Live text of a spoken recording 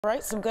All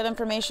right, some good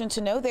information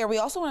to know there. We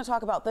also want to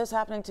talk about this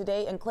happening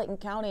today in Clayton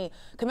County.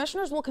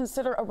 Commissioners will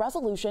consider a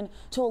resolution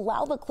to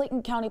allow the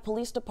Clayton County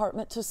Police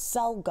Department to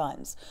sell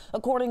guns.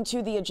 According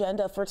to the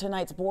agenda for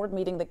tonight's board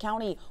meeting, the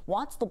county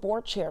wants the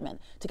board chairman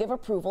to give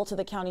approval to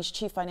the county's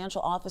chief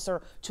financial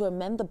officer to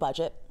amend the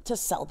budget to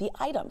sell the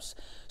items.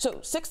 So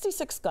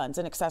 66 guns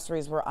and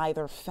accessories were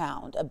either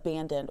found,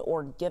 abandoned,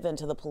 or given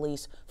to the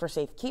police for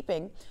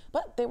safekeeping,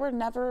 but they were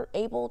never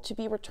able to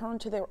be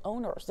returned to their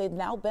owners. They've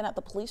now been at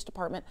the police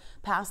department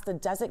past the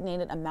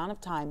designated amount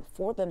of time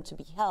for them to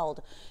be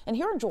held. And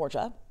here in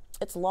Georgia,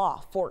 it's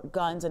law for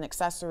guns and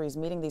accessories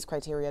meeting these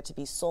criteria to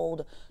be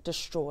sold,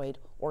 destroyed,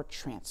 or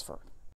transferred.